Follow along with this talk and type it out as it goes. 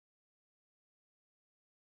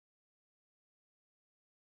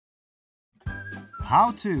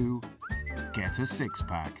How to get a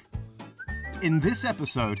six-pack. In this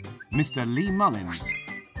episode, Mr. Lee Mullins,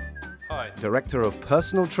 Director of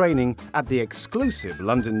Personal Training at the exclusive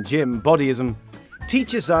London gym Bodyism,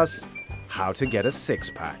 teaches us how to get a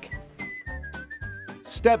six-pack.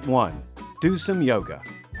 Step 1. Do some yoga.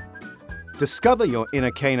 Discover your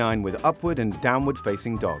inner canine with upward and downward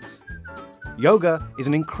facing dogs. Yoga is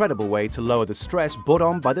an incredible way to lower the stress brought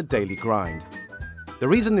on by the daily grind. The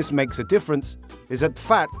reason this makes a difference is that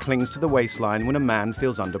fat clings to the waistline when a man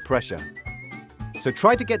feels under pressure. So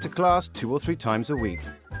try to get to class 2 or 3 times a week.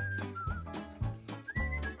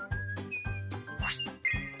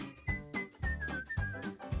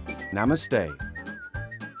 Namaste.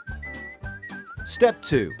 Step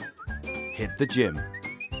 2. Hit the gym.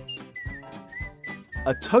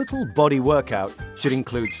 A total body workout should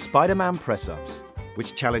include Spider-Man press-ups,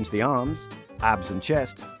 which challenge the arms, abs and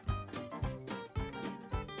chest,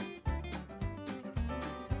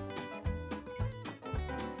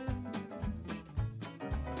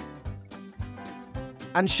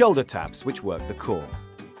 and shoulder taps, which work the core.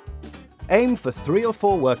 Aim for 3 or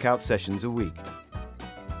 4 workout sessions a week.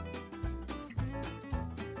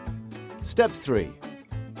 Step 3.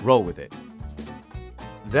 Roll with it.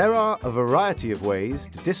 There are a variety of ways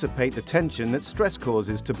to dissipate the tension that stress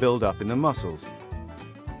causes to build up in the muscles.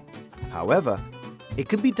 However, it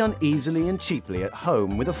can be done easily and cheaply at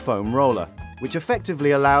home with a foam roller, which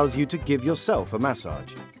effectively allows you to give yourself a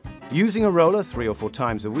massage. Using a roller 3 or 4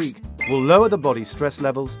 times a week will lower the body's stress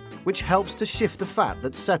levels, which helps to shift the fat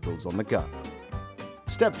that settles on the gut.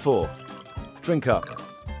 Step 4. Drink up.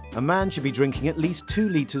 A man should be drinking at least 2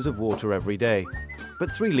 litres of water every day, but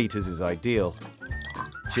 3 litres is ideal.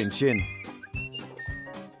 Chin chin.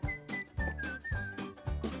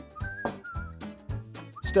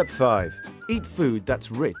 Step 5. Eat food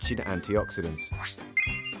that's rich in antioxidants.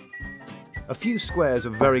 A few squares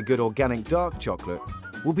of very good organic dark chocolate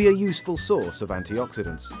will be a useful source of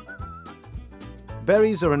antioxidants.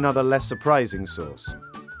 Berries are another less surprising source.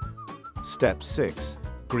 Step 6.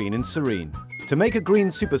 Green and serene. To make a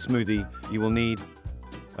green super smoothie, you will need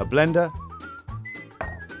a blender,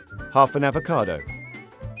 half an avocado,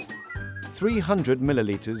 300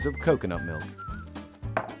 milliliters of coconut milk,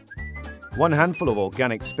 1 handful of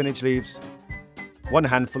organic spinach leaves, 1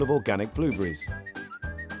 handful of organic blueberries,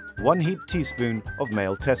 1 heaped teaspoon of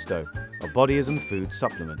male testo, a Bodyism food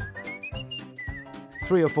supplement,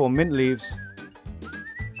 3 or 4 mint leaves.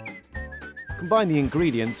 Combine the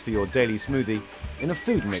ingredients for your daily smoothie in a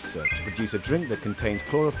food mixer to produce a drink that contains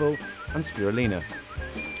chlorophyll and spirulina.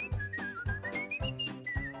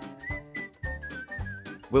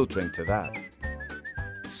 We'll drink to that.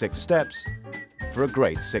 6 steps for a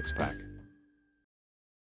great six-pack.